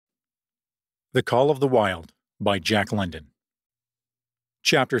The Call of the Wild by Jack London.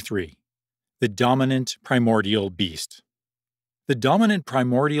 Chapter 3. The Dominant Primordial Beast. The dominant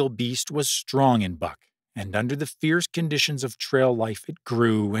primordial beast was strong in Buck, and under the fierce conditions of trail life it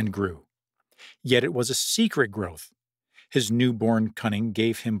grew and grew. Yet it was a secret growth. His newborn cunning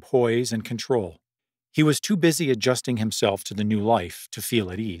gave him poise and control. He was too busy adjusting himself to the new life to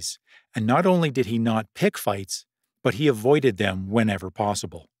feel at ease, and not only did he not pick fights, but he avoided them whenever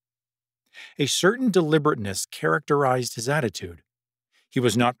possible. A certain deliberateness characterized his attitude. He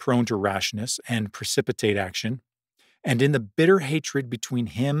was not prone to rashness and precipitate action, and in the bitter hatred between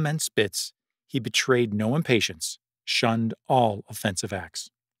him and Spitz, he betrayed no impatience, shunned all offensive acts.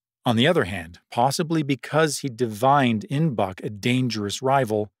 On the other hand, possibly because he divined in Buck a dangerous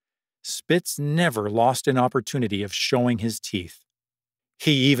rival, Spitz never lost an opportunity of showing his teeth.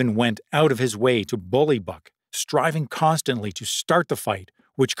 He even went out of his way to bully Buck, striving constantly to start the fight,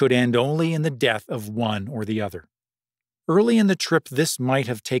 which could end only in the death of one or the other. Early in the trip this might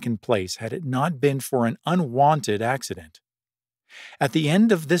have taken place had it not been for an unwanted accident. At the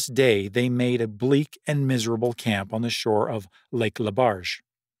end of this day they made a bleak and miserable camp on the shore of Lake Labarge.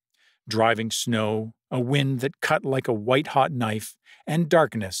 Driving snow, a wind that cut like a white-hot knife, and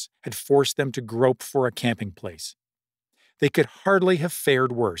darkness had forced them to grope for a camping place. They could hardly have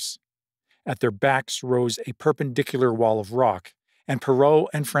fared worse. At their backs rose a perpendicular wall of rock, and Perrault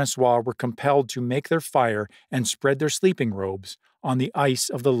and Francois were compelled to make their fire and spread their sleeping robes on the ice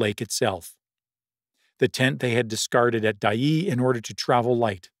of the lake itself. The tent they had discarded at Dailly in order to travel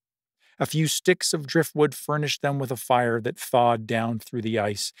light. A few sticks of driftwood furnished them with a fire that thawed down through the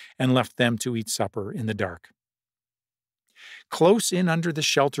ice and left them to eat supper in the dark. Close in under the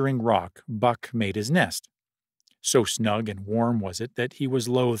sheltering rock, Buck made his nest. So snug and warm was it that he was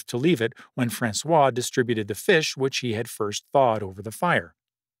loath to leave it when Francois distributed the fish which he had first thawed over the fire.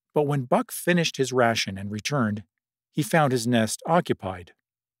 But when Buck finished his ration and returned, he found his nest occupied.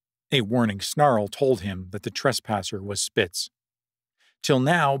 A warning snarl told him that the trespasser was Spitz. Till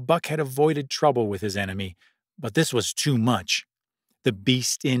now, Buck had avoided trouble with his enemy, but this was too much. The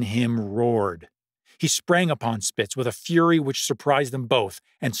beast in him roared. He sprang upon Spitz with a fury which surprised them both,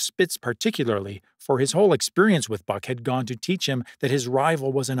 and Spitz particularly, for his whole experience with Buck had gone to teach him that his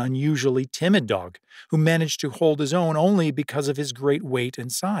rival was an unusually timid dog, who managed to hold his own only because of his great weight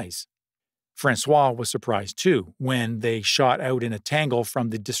and size. Francois was surprised too, when they shot out in a tangle from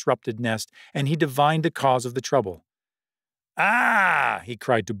the disrupted nest, and he divined the cause of the trouble. "Ah!" he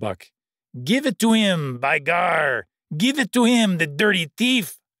cried to Buck. "Give it to him, by gar! Give it to him, the dirty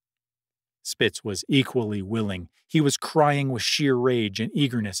thief!" Spitz was equally willing. He was crying with sheer rage and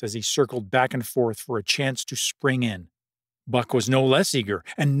eagerness as he circled back and forth for a chance to spring in. Buck was no less eager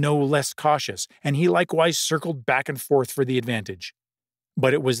and no less cautious, and he likewise circled back and forth for the advantage.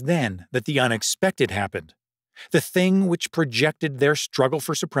 But it was then that the unexpected happened. The thing which projected their struggle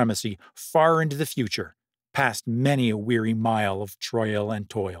for supremacy far into the future, past many a weary mile of trail and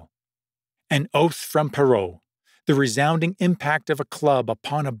toil. An oath from Perrault, the resounding impact of a club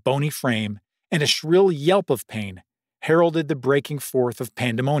upon a bony frame, and a shrill yelp of pain heralded the breaking forth of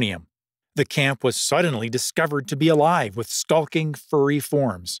pandemonium. The camp was suddenly discovered to be alive with skulking, furry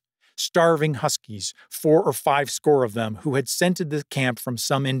forms. Starving huskies, 4 or 5 score of them, who had scented the camp from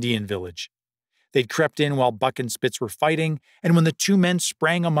some Indian village. They'd crept in while Buck and Spitz were fighting, and when the 2 men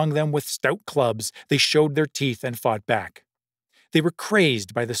sprang among them with stout clubs, they showed their teeth and fought back. They were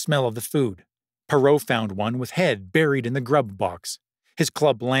crazed by the smell of the food. Perrault found one with head buried in the grub box. His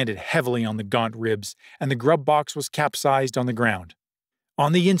club landed heavily on the gaunt ribs, and the grub box was capsized on the ground.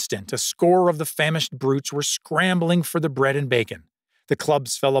 On the instant, a score of the famished brutes were scrambling for the bread and bacon. The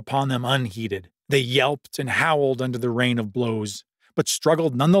clubs fell upon them unheeded. They yelped and howled under the rain of blows, but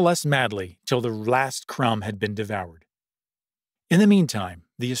struggled nonetheless madly till the last crumb had been devoured. In the meantime,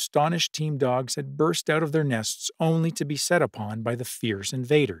 the astonished team dogs had burst out of their nests only to be set upon by the fierce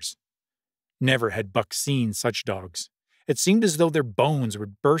invaders. Never had Buck seen such dogs. It seemed as though their bones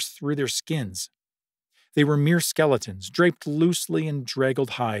would burst through their skins. They were mere skeletons, draped loosely in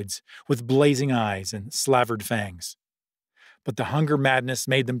draggled hides, with blazing eyes and slavered fangs. But the hunger madness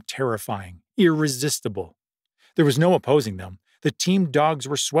made them terrifying, irresistible. There was no opposing them. The team dogs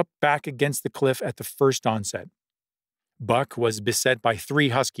were swept back against the cliff at the first onset. Buck was beset by 3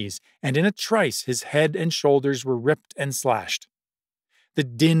 huskies, and in a trice his head and shoulders were ripped and slashed. The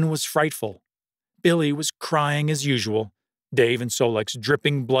din was frightful. Billy was crying as usual. Dave and Solex,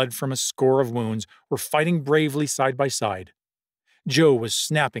 dripping blood from a score of wounds, were fighting bravely side by side. Joe was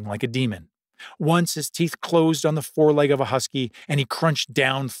snapping like a demon. Once his teeth closed on the foreleg of a husky, and he crunched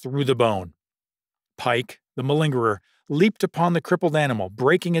down through the bone. Pike, the malingerer, leaped upon the crippled animal,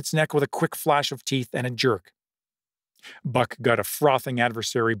 breaking its neck with a quick flash of teeth and a jerk. Buck got a frothing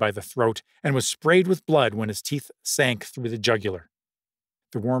adversary by the throat and was sprayed with blood when his teeth sank through the jugular.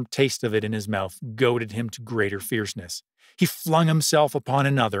 The warm taste of it in his mouth goaded him to greater fierceness. He flung himself upon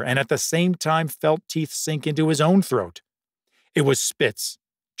another and at the same time felt teeth sink into his own throat. It was Spitz,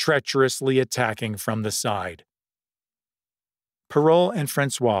 treacherously attacking from the side. Perrault and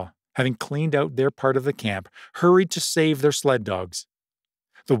Francois, having cleaned out their part of the camp, hurried to save their sled dogs.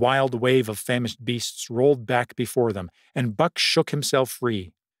 The wild wave of famished beasts rolled back before them, and Buck shook himself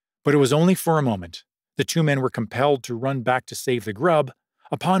free. But it was only for a moment. The two men were compelled to run back to save the grub,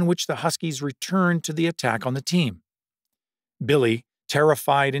 upon which the Huskies returned to the attack on the team. Billy,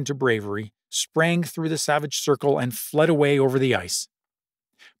 terrified into bravery, sprang through the savage circle and fled away over the ice.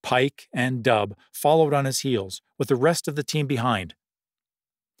 Pike and Dub followed on his heels, with the rest of the team behind.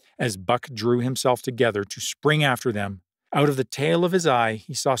 As Buck drew himself together to spring after them, out of the tail of his eye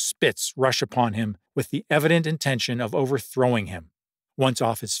he saw Spitz rush upon him with the evident intention of overthrowing him. Once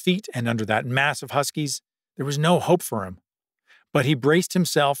off his feet and under that mass of Huskies, there was no hope for him. But he braced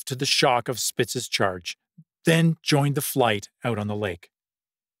himself to the shock of Spitz's charge, then joined the flight out on the lake.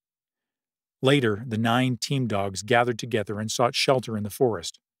 Later, the 9 team dogs gathered together and sought shelter in the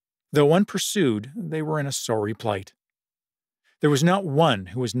forest. Though unpursued, they were in a sorry plight. There was not one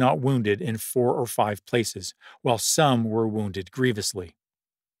who was not wounded in 4 or 5 places, while some were wounded grievously.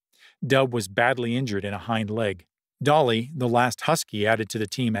 Dub was badly injured in a hind leg. Dolly, the last husky added to the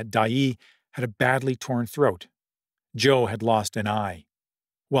team at Dai, had a badly torn throat. Joe had lost an eye,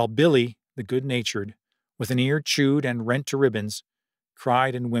 while Billy, the good-natured, with an ear chewed and rent to ribbons,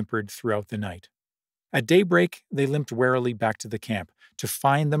 cried and whimpered throughout the night. At daybreak, they limped warily back to the camp to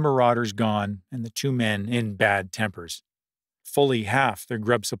find the marauders gone and the 2 men in bad tempers. Fully half their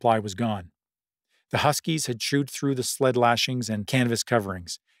grub supply was gone. The Huskies had chewed through the sled lashings and canvas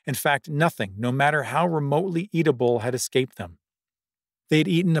coverings. In fact, nothing, no matter how remotely eatable, had escaped them. They had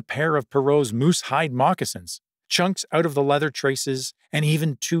eaten a pair of Perrault's moose hide moccasins, chunks out of the leather traces, and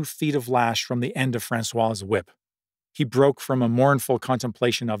even 2 feet of lash from the end of Francois's whip. He broke from a mournful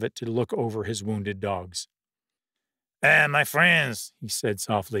contemplation of it to look over his wounded dogs. My friends," he said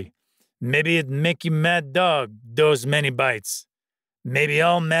softly, "maybe it make you mad dog, those many bites. Maybe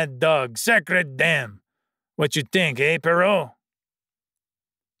all mad dog, sacre damn. What you think, Perrault?"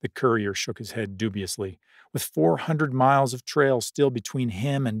 The courier shook his head dubiously. With 400 miles of trail still between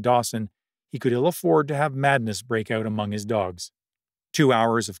him and Dawson, he could ill afford to have madness break out among his dogs. 2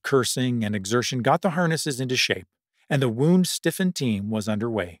 hours of cursing and exertion got the harnesses into shape, and the wound-stiffened team was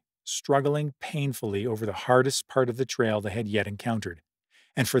underway, struggling painfully over the hardest part of the trail they had yet encountered,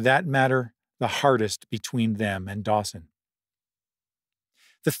 and for that matter, the hardest between them and Dawson.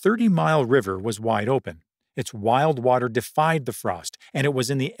 The 30-mile river was wide open. Its wild water defied the frost, and it was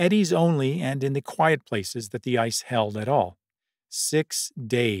in the eddies only and in the quiet places that the ice held at all. 6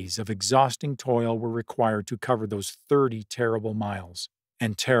 days of exhausting toil were required to cover those 30 terrible miles.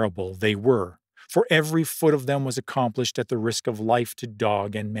 And terrible they were, for every foot of them was accomplished at the risk of life to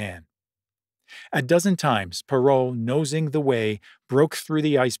dog and man. A dozen times, Perrault, nosing the way, broke through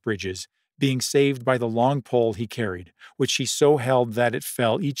the ice bridges, being saved by the long pole he carried, which he so held that it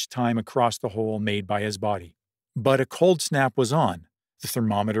fell each time across the hole made by his body. But a cold snap was on, the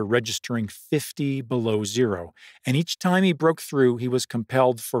thermometer registering 50 below zero, and each time he broke through he was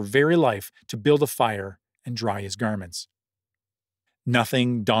compelled for very life to build a fire and dry his garments.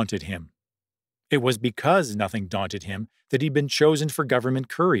 Nothing daunted him. It was because nothing daunted him that he'd been chosen for government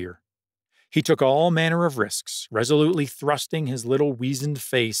courier. He took all manner of risks, resolutely thrusting his little weazened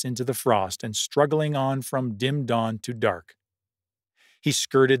face into the frost and struggling on from dim dawn to dark. He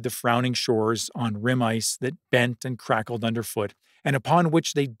skirted the frowning shores on rim ice that bent and crackled underfoot, and upon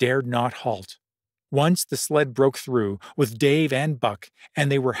which they dared not halt. Once the sled broke through, with Dave and Buck,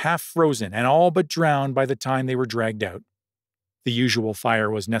 and they were half frozen and all but drowned by the time they were dragged out. The usual fire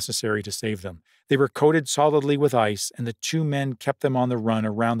was necessary to save them. They were coated solidly with ice, and the 2 men kept them on the run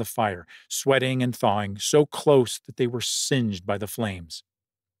around the fire, sweating and thawing so close that they were singed by the flames.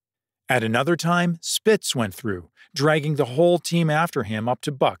 At another time, Spitz went through, dragging the whole team after him up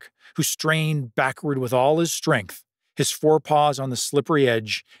to Buck, who strained backward with all his strength, his forepaws on the slippery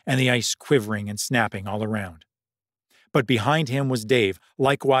edge and the ice quivering and snapping all around. But behind him was Dave,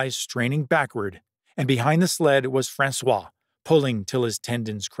 likewise straining backward, and behind the sled was Francois, pulling till his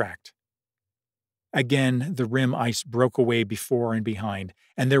tendons cracked. Again, the rim ice broke away before and behind,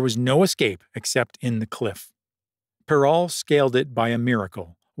 and there was no escape except in the cliff. Perrault scaled it by a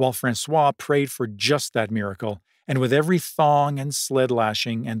miracle, while Francois prayed for just that miracle, and with every thong and sled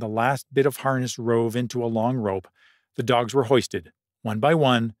lashing and the last bit of harness rove into a long rope, The dogs were hoisted, one by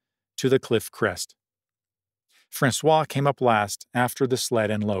one, to the cliff crest. Francois came up last after the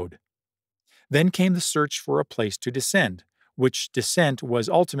sled and load. Then came the search for a place to descend, which descent was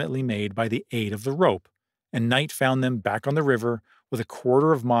ultimately made by the aid of the rope, and night found them back on the river with a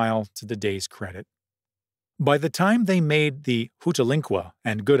quarter of a mile to the day's credit. By the time they made the Hootalinqua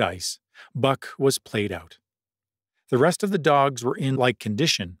and Good Ice, Buck was played out. The rest of the dogs were in like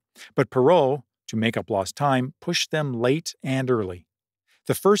condition, but Perrault, to make up lost time, pushed them late and early.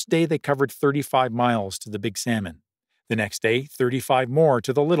 The first day they covered 35 miles to the Big Salmon. The next day, 35 more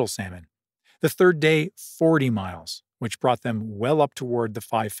to the Little Salmon. The third day, 40 miles, which brought them well up toward the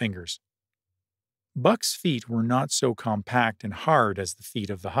Five Fingers. Buck's feet were not so compact and hard as the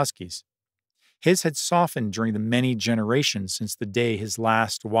feet of the huskies. His had softened during the many generations since the day his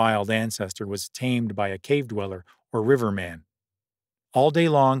last wild ancestor was tamed by a cave dweller or riverman. All day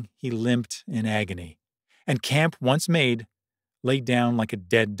long he limped in agony, and camp once made, lay down like a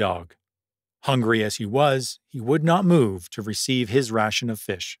dead dog. Hungry as he would not move to receive his ration of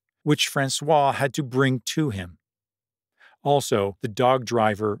fish, which Francois had to bring to him. Also, the dog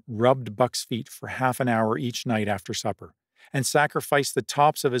driver rubbed Buck's feet for half an hour each night after supper, and sacrificed the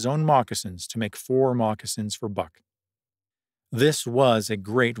tops of his own moccasins to make 4 moccasins for Buck. This was a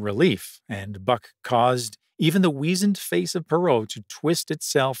great relief, and Buck caused even the weazened face of Perrault to twist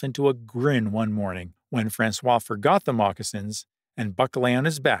itself into a grin one morning when Francois forgot the moccasins and Buck lay on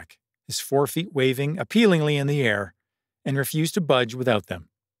his back, his 4 feet waving appealingly in the air, and refused to budge without them.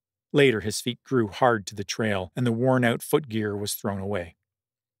 Later, his feet grew hard to the trail, and the worn-out footgear was thrown away.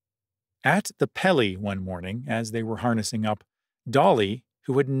 At the Pelly one morning, as they were harnessing up, Dolly,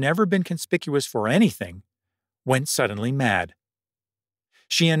 who had never been conspicuous for anything, went suddenly mad.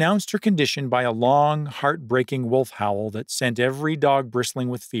 She announced her condition by a long, heart-breaking wolf howl that sent every dog bristling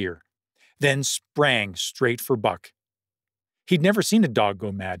with fear, then sprang straight for Buck. He'd never seen a dog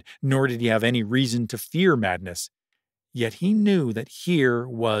go mad, nor did he have any reason to fear madness. Yet he knew that here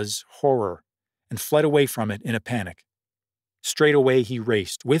was horror, and fled away from it in a panic. Straight away he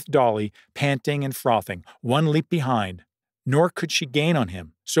raced, with Dolly, panting and frothing, one leap behind. Nor could she gain on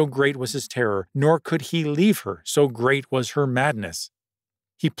him, so great was his terror, nor could he leave her, so great was her madness.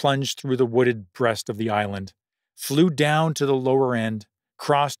 He plunged through the wooded breast of the island, flew down to the lower end,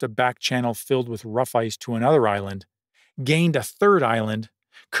 crossed a back channel filled with rough ice to another island, gained a third island,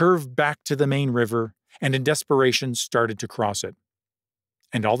 curved back to the main river, and in desperation started to cross it.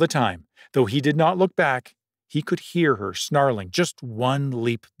 And all the time, though he did not look back, he could hear her snarling just one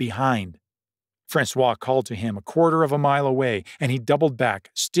leap behind. Francois called to him a quarter of a mile away, and he doubled back,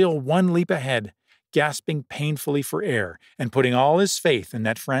 still one leap ahead, gasping painfully for air and putting all his faith in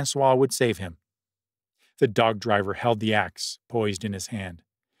that Francois would save him. The dog driver held the axe poised in his hand,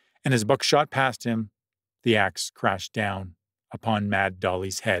 and as Buck shot past him, the axe crashed down upon Mad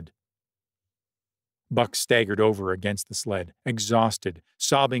Dolly's head. Buck staggered over against the sled, exhausted,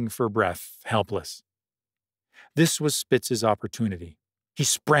 sobbing for breath, helpless. This was Spitz's opportunity. He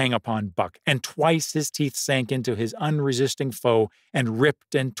sprang upon Buck, and twice his teeth sank into his unresisting foe and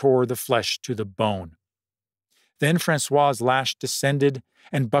ripped and tore the flesh to the bone. Then Francois's lash descended,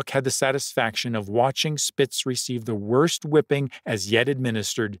 and Buck had the satisfaction of watching Spitz receive the worst whipping as yet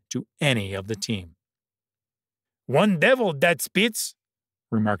administered to any of the team. "One devil, that Spitz,"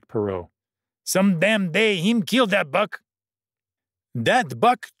 remarked Perrault. "Some damn day him kill that buck." "That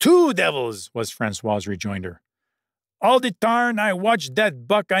buck 2 devils," was Francois's rejoinder. "All the tarn I watch that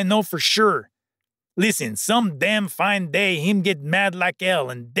buck I know for sure. Listen, some damn fine day him get mad like hell,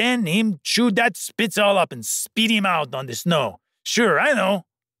 and then him chew that Spitz all up and spit him out on the snow. Sure, I know."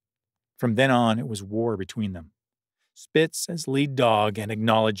 From then on, it was war between them. Spitz, as lead dog and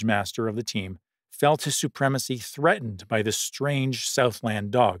acknowledged master of the team, felt his supremacy threatened by the strange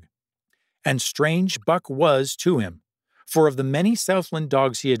Southland dog. And strange Buck was to him, for of the many Southland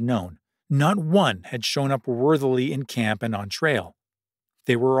dogs he had known, not one had shown up worthily in camp and on trail.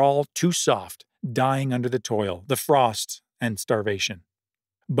 They were all too soft, dying under the toil, the frost, and starvation.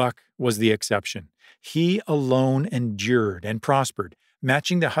 Buck was the exception. He alone endured and prospered,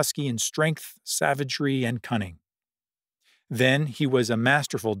 matching the husky in strength, savagery, and cunning. Then he was a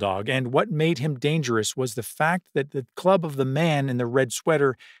masterful dog, and what made him dangerous was the fact that the club of the man in the red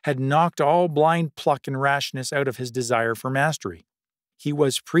sweater had knocked all blind pluck and rashness out of his desire for mastery. He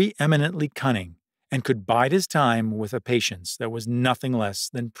was preeminently cunning, and could bide his time with a patience that was nothing less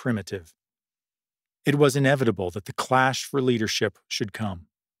than primitive. It was inevitable that the clash for leadership should come.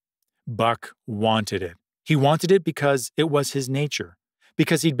 Buck wanted it. He wanted it because it was his nature,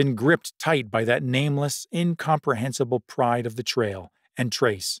 because he'd been gripped tight by that nameless, incomprehensible pride of the trail and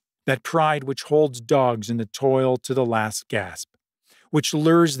trace, that pride which holds dogs in the toil to the last gasp, which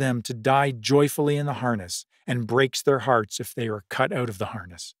lures them to die joyfully in the harness and breaks their hearts if they are cut out of the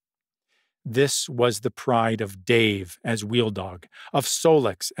harness. This was the pride of Dave as wheel dog, of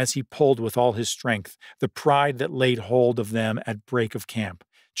Solix as he pulled with all his strength, the pride that laid hold of them at break of camp,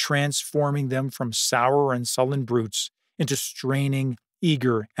 transforming them from sour and sullen brutes into straining,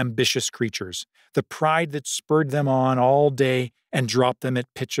 eager, ambitious creatures, the pride that spurred them on all day and dropped them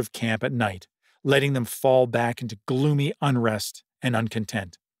at pitch of camp at night, letting them fall back into gloomy unrest and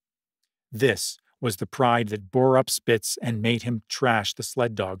uncontent. This was the pride that bore up Spitz and made him trash the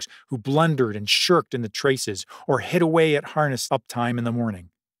sled dogs who blundered and shirked in the traces or hid away at harness up time in the morning.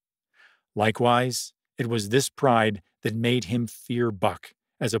 Likewise, it was this pride that made him fear Buck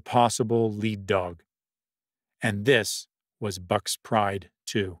as a possible lead dog. And this was Buck's pride,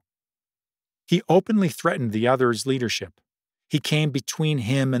 too. He openly threatened the other's leadership. He came between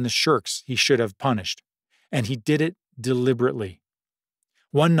him and the shirks he should have punished, and he did it deliberately.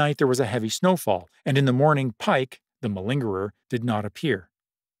 One night there was a heavy snowfall, and in the morning Pike, the malingerer, did not appear.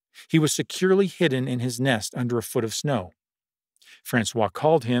 He was securely hidden in his nest under a foot of snow. Francois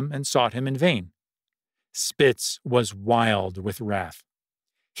called him and sought him in vain. Spitz was wild with wrath.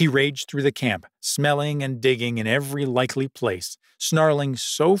 He raged through the camp, smelling and digging in every likely place, snarling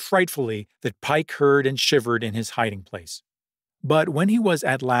so frightfully that Pike heard and shivered in his hiding place. But when he was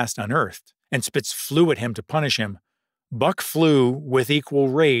at last unearthed, and Spitz flew at him to punish him, Buck flew with equal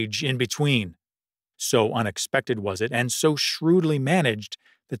rage in between. So unexpected was it, and so shrewdly managed,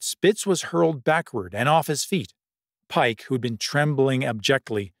 that Spitz was hurled backward and off his feet. Pike, who'd been trembling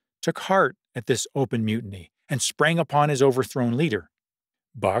abjectly, took heart at this open mutiny and sprang upon his overthrown leader.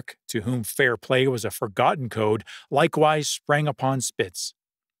 Buck, to whom fair play was a forgotten code, likewise sprang upon Spitz.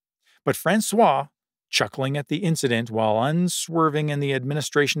 But Francois, chuckling at the incident while unswerving in the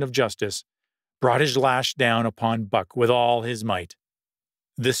administration of justice, brought his lash down upon Buck with all his might.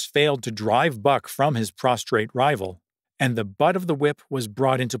 This failed to drive Buck from his prostrate rival, and the butt of the whip was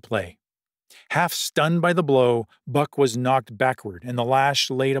brought into play. Half stunned by the blow, Buck was knocked backward, and the lash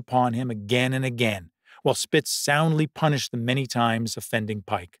laid upon him again and again, while Spitz soundly punished the many times offending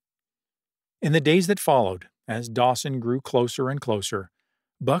Pike. In the days that followed, as Dawson grew closer and closer,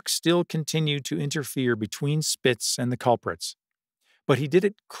 Buck still continued to interfere between Spitz and the culprits, but he did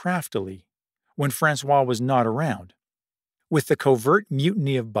it craftily, when Francois was not around. With the covert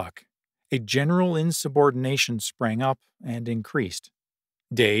mutiny of Buck, a general insubordination sprang up and increased.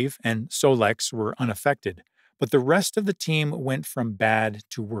 Dave and Solix were unaffected, but the rest of the team went from bad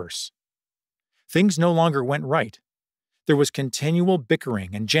to worse. Things no longer went right. There was continual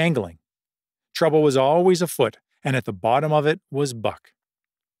bickering and jangling. Trouble was always afoot, and at the bottom of it was Buck.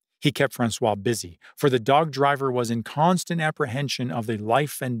 He kept Francois busy, for the dog driver was in constant apprehension of the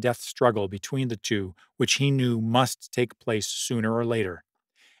life and death struggle between the two, which he knew must take place sooner or later.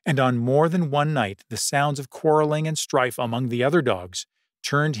 And on more than one night the sounds of quarreling and strife among the other dogs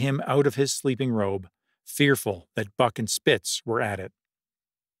turned him out of his sleeping robe, fearful that Buck and Spitz were at it.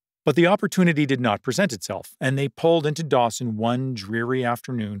 But the opportunity did not present itself, and they pulled into Dawson one dreary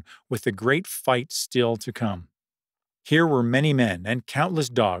afternoon with the great fight still to come. Here were many men and countless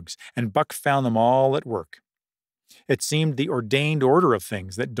dogs, and Buck found them all at work. It seemed the ordained order of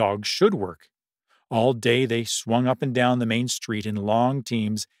things that dogs should work. All day they swung up and down the main street in long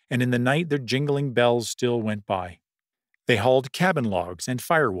teams, and in the night their jingling bells still went by. They hauled cabin logs and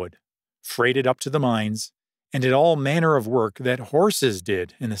firewood, freighted up to the mines, and did all manner of work that horses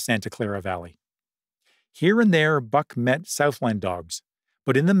did in the Santa Clara Valley. Here and there Buck met Southland dogs,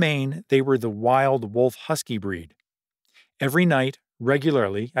 but in the main they were the wild wolf husky breed. Every night,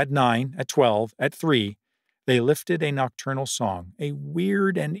 regularly, at 9, at 12, at 3, they lifted a nocturnal song, a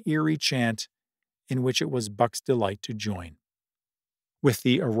weird and eerie chant in which it was Buck's delight to join. With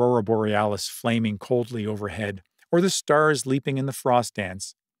the aurora borealis flaming coldly overhead, or the stars leaping in the frost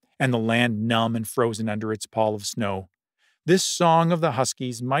dance, and the land numb and frozen under its pall of snow, this song of the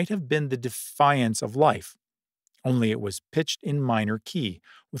huskies might have been the defiance of life, only it was pitched in minor key,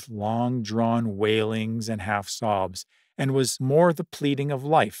 with long-drawn wailings and half-sobs, and was more the pleading of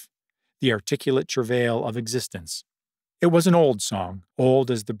life, the articulate travail of existence. It was an old song, old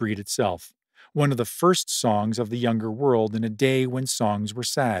as the breed itself, one of the first songs of the younger world in a day when songs were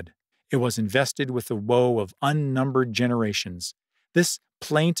sad. It was invested with the woe of unnumbered generations, this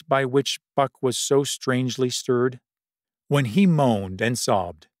plaint by which Buck was so strangely stirred. When he moaned and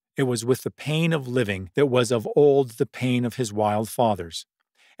sobbed, it was with the pain of living that was of old the pain of his wild fathers,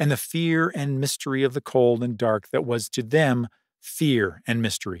 and the fear and mystery of the cold and dark that was to them fear and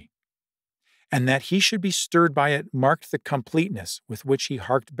mystery. and that he should be stirred by it marked the completeness with which he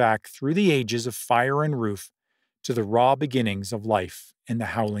harked back through the ages of fire and roof to the raw beginnings of life in the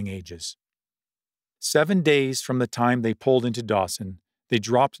howling ages. 7 days from the time they pulled into Dawson, they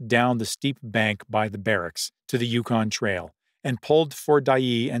dropped down the steep bank by the barracks to the Yukon Trail and pulled for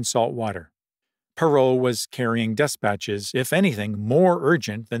Dyea and Salt Water. Perrault was carrying dispatches, if anything, more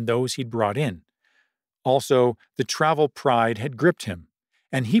urgent than those he'd brought in. Also, the travel pride had gripped him,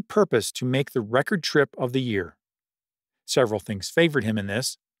 and he purposed to make the record trip of the year. Several things favored him in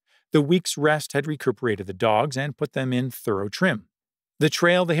this. The week's rest had recuperated the dogs and put them in thorough trim. The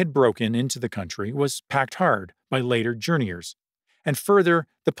trail they had broken into the country was packed hard by later journeyers, and further,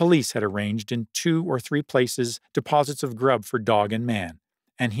 the police had arranged in 2 or 3 places deposits of grub for dog and man,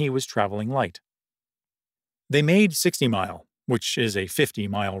 and he was traveling light. They made 60 Mile, which is a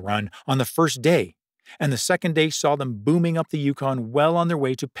 50-mile run, on the first day, and the second day saw them booming up the Yukon well on their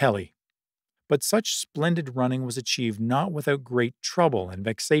way to Pelly. But such splendid running was achieved not without great trouble and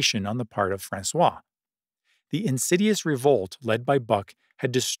vexation on the part of Francois. The insidious revolt led by Buck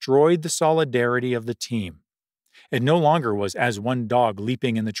had destroyed the solidarity of the team. It no longer was as one dog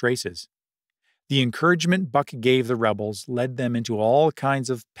leaping in the traces. The encouragement Buck gave the rebels led them into all kinds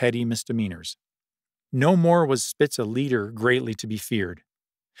of petty misdemeanors. No more was Spitz a leader greatly to be feared.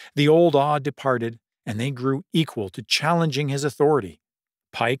 The old awe departed, and they grew equal to challenging his authority.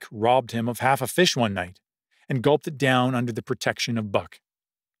 Pike robbed him of half a fish one night, and gulped it down under the protection of Buck.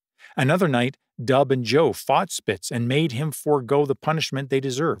 Another night, Dub and Joe fought Spitz and made him forego the punishment they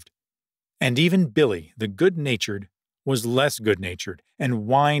deserved. And even Billy, the good-natured, was less good-natured and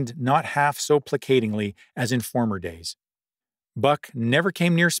whined not half so placatingly as in former days. Buck never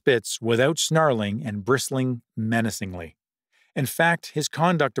came near Spitz without snarling and bristling menacingly. In fact, his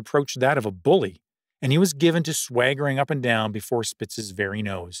conduct approached that of a bully, and he was given to swaggering up and down before Spitz's very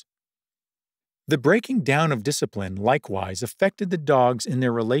nose. The breaking down of discipline likewise affected the dogs in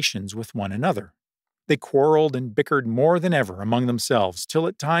their relations with one another. They quarreled and bickered more than ever among themselves, till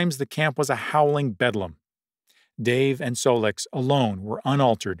at times the camp was a howling bedlam. Dave and Sol-leks alone were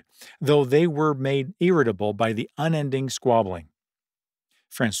unaltered, though they were made irritable by the unending squabbling.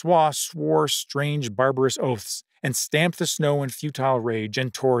 Francois swore strange barbarous oaths and stamped the snow in futile rage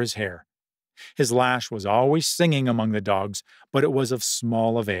and tore his hair. His lash was always singing among the dogs, but it was of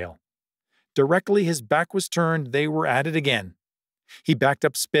small avail. Directly his back was turned, they were at it again. He backed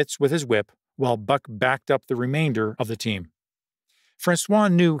up Spitz with his whip, while Buck backed up the remainder of the team. Francois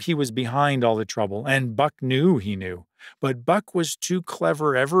knew he was behind all the trouble, and Buck knew he knew, but Buck was too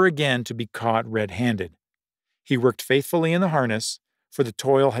clever ever again to be caught red-handed. He worked faithfully in the harness, for the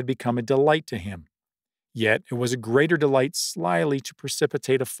toil had become a delight to him. Yet it was a greater delight slyly to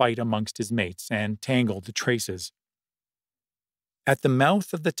precipitate a fight amongst his mates and tangle the traces. At the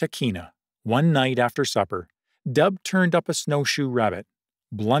mouth of the Tahkeena, one night after supper, Dub turned up a snowshoe rabbit,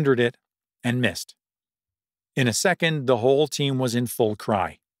 blundered it, and missed. In a second, the whole team was in full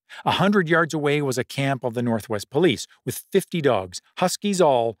cry. 100 yards away was a camp of the Northwest Police, with 50 dogs, huskies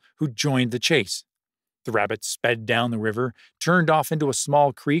all, who joined the chase. The rabbit sped down the river, turned off into a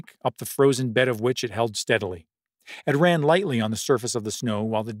small creek, up the frozen bed of which it held steadily. It ran lightly on the surface of the snow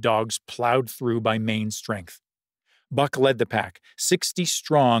while the dogs plowed through by main strength. Buck led the pack, 60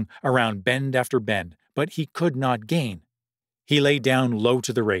 strong, around bend after bend, but he could not gain. He lay down low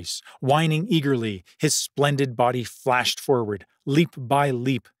to the race, whining eagerly, his splendid body flashed forward, leap by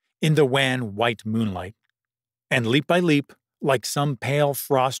leap, in the wan white moonlight. And leap by leap, like some pale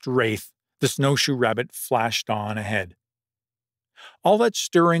frost wraith, the snowshoe rabbit flashed on ahead. All that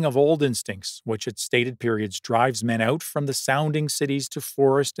stirring of old instincts, which at stated periods drives men out from the sounding cities to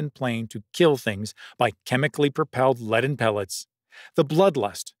forest and plain to kill things by chemically propelled leaden pellets, the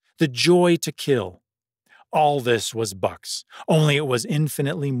bloodlust, the joy to kill, all this was Buck's, only it was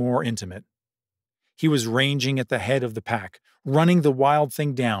infinitely more intimate. He was ranging at the head of the pack, running the wild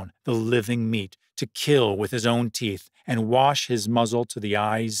thing down, the living meat, to kill with his own teeth and wash his muzzle to the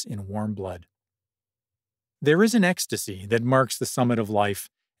eyes in warm blood. There is an ecstasy that marks the summit of life,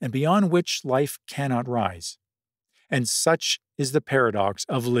 and beyond which life cannot rise. And such is the paradox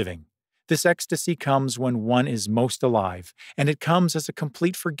of living. This ecstasy comes when one is most alive, and it comes as a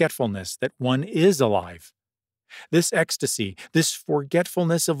complete forgetfulness that one is alive. This ecstasy, this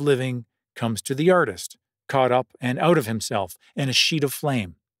forgetfulness of living, comes to the artist, caught up and out of himself in a sheet of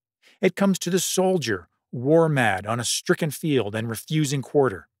flame. It comes to the soldier, war-mad on a stricken field and refusing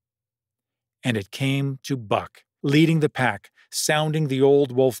quarter. And it came to Buck, leading the pack, sounding the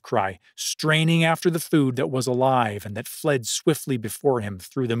old wolf cry, straining after the food that was alive and that fled swiftly before him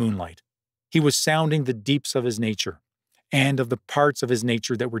through the moonlight. He was sounding the deeps of his nature, and of the parts of his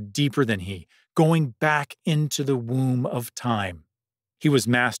nature that were deeper than he, going back into the womb of time. He was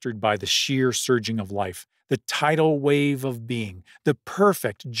mastered by the sheer surging of life, the tidal wave of being, the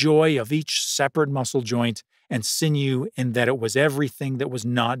perfect joy of each separate muscle joint and sinew, in that it was everything that was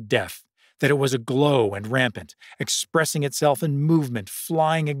not death, that it was aglow and rampant, expressing itself in movement,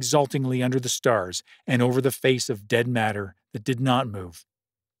 flying exultingly under the stars and over the face of dead matter that did not move.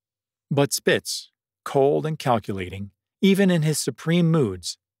 But Spitz, cold and calculating, even in his supreme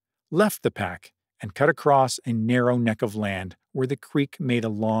moods, left the pack and cut across a narrow neck of land where the creek made a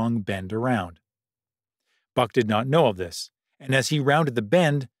long bend around. Buck did not know of this, and as he rounded the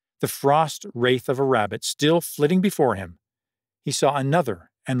bend, the frost wraith of a rabbit still flitting before him, he saw another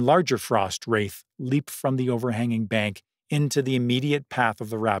and larger frost wraith leap from the overhanging bank into the immediate path of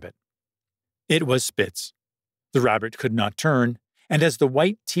the rabbit. It was Spitz. The rabbit could not turn, and as the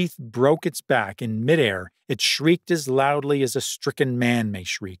white teeth broke its back in midair, it shrieked as loudly as a stricken man may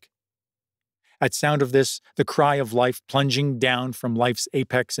shriek. At sound of this, the cry of life plunging down from life's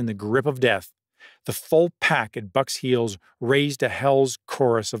apex in the grip of death, the full pack at Buck's heels raised a hell's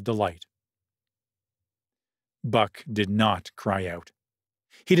chorus of delight. Buck did not cry out.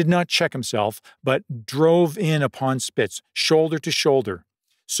 He did not check himself, but drove in upon Spitz, shoulder to shoulder,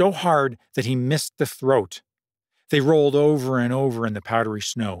 so hard that he missed the throat. They rolled over and over in the powdery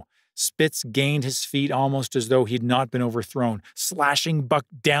snow. Spitz gained his feet almost as though he had not been overthrown, slashing Buck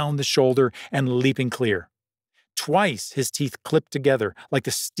down the shoulder and leaping clear. Twice his teeth clipped together like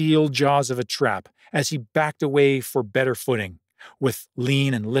the steel jaws of a trap as he backed away for better footing, with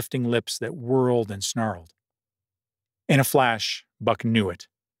lean and lifting lips that whirled and snarled. In a flash, Buck knew it.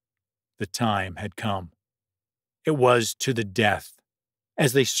 The time had come. It was to the death.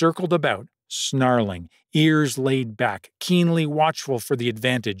 As they circled about, snarling, ears laid back, keenly watchful for the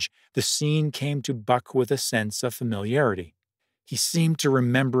advantage, the scene came to Buck with a sense of familiarity. He seemed to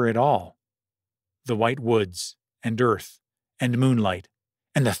remember it all. The white woods, and earth, and moonlight,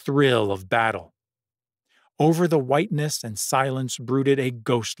 and the thrill of battle. Over the whiteness and silence brooded a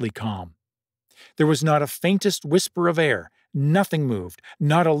ghostly calm. There was not a faintest whisper of air, nothing moved,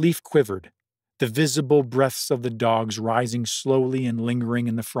 not a leaf quivered, the visible breaths of the dogs rising slowly and lingering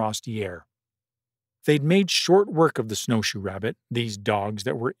in the frosty air. They'd made short work of the snowshoe rabbit, these dogs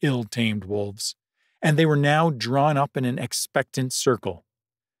that were ill-tamed wolves, and they were now drawn up in an expectant circle.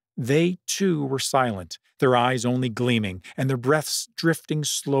 They, too, were silent, their eyes only gleaming, and their breaths drifting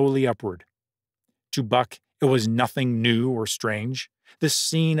slowly upward. To Buck, it was nothing new or strange, this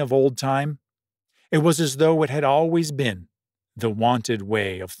scene of old time. It was as though it had always been, the wonted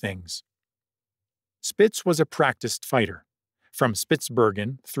way of things. Spitz was a practiced fighter. From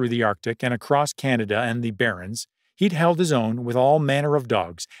Spitzbergen, through the Arctic, and across Canada and the Barrens, he'd held his own with all manner of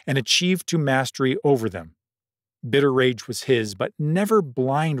dogs and achieved to mastery over them. Bitter rage was his, but never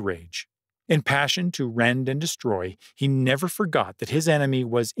blind rage. In passion to rend and destroy, he never forgot that his enemy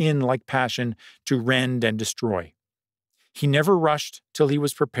was in like passion to rend and destroy. He never rushed till he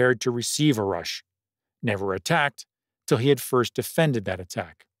was prepared to receive a rush, never attacked till he had first defended that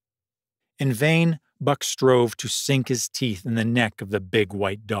attack. In vain, Buck strove to sink his teeth in the neck of the big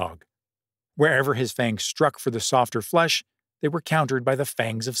white dog. Wherever his fangs struck for the softer flesh, they were countered by the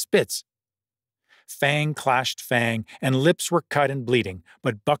fangs of Spitz. Fang clashed fang, and lips were cut and bleeding,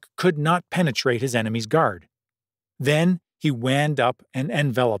 but Buck could not penetrate his enemy's guard. Then he wound up and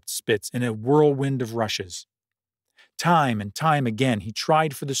enveloped Spitz in a whirlwind of rushes. Time and time again he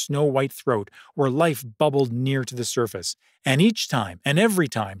tried for the snow-white throat where life bubbled near to the surface, and each time and every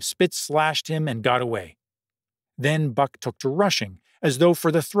time Spitz slashed him and got away. Then Buck took to rushing, as though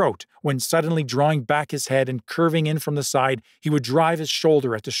for the throat, when suddenly drawing back his head and curving in from the side, he would drive his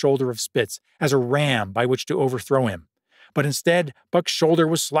shoulder at the shoulder of Spitz as a ram by which to overthrow him. But instead, Buck's shoulder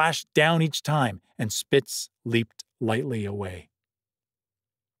was slashed down each time, and Spitz leaped lightly away.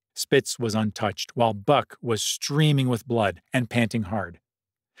 Spitz was untouched, while Buck was streaming with blood and panting hard.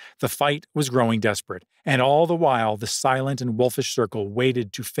 The fight was growing desperate, and all the while the silent and wolfish circle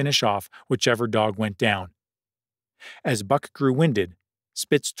waited to finish off whichever dog went down. As Buck grew winded,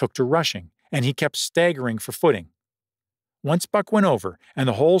 Spitz took to rushing, and he kept staggering for footing. Once Buck went over, and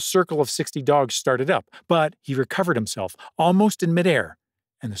the whole circle of 60 dogs started up, but he recovered himself almost in midair,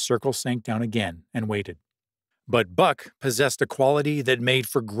 and the circle sank down again and waited. But Buck possessed a quality that made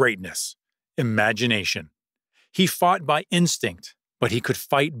for greatness: imagination. He fought by instinct, but he could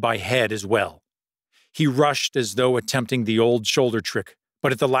fight by head as well. He rushed as though attempting the old shoulder trick,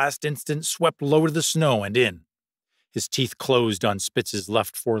 but at the last instant swept low to the snow and in. His teeth closed on Spitz's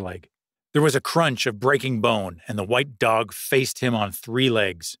left foreleg. There was a crunch of breaking bone, and the white dog faced him on 3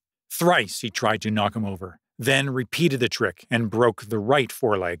 legs. Thrice he tried to knock him over, then repeated the trick and broke the right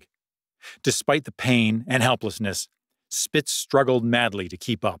foreleg. Despite the pain and helplessness, Spitz struggled madly to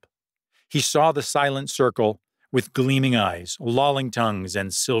keep up. He saw the silent circle, with gleaming eyes, lolling tongues,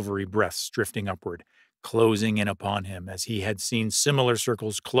 and silvery breaths drifting upward, closing in upon him as he had seen similar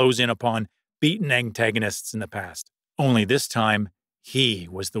circles close in upon beaten antagonists in the past. Only this time, he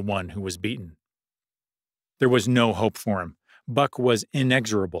was the one who was beaten. There was no hope for him. Buck was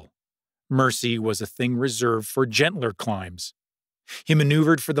inexorable. Mercy was a thing reserved for gentler climbs. He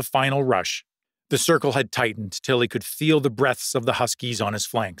maneuvered for the final rush. The circle had tightened till he could feel the breaths of the huskies on his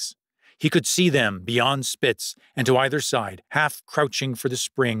flanks. He could see them beyond Spitz and to either side, half crouching for the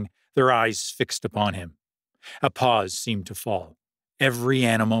spring, their eyes fixed upon him. A pause seemed to fall. Every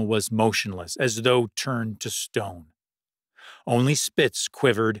animal was motionless, as though turned to stone. Only Spitz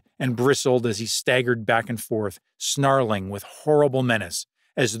quivered and bristled as he staggered back and forth, snarling with horrible menace,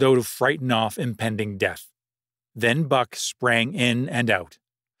 as though to frighten off impending death. Then Buck sprang in and out.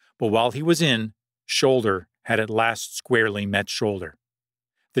 But while he was in, shoulder had at last squarely met shoulder.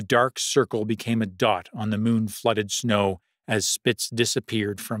 The dark circle became a dot on the moon-flooded snow as Spitz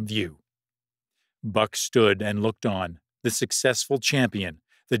disappeared from view. Buck stood and looked on, the successful champion,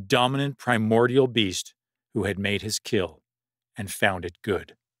 the dominant primordial beast who had made his kill and found it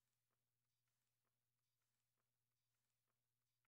good.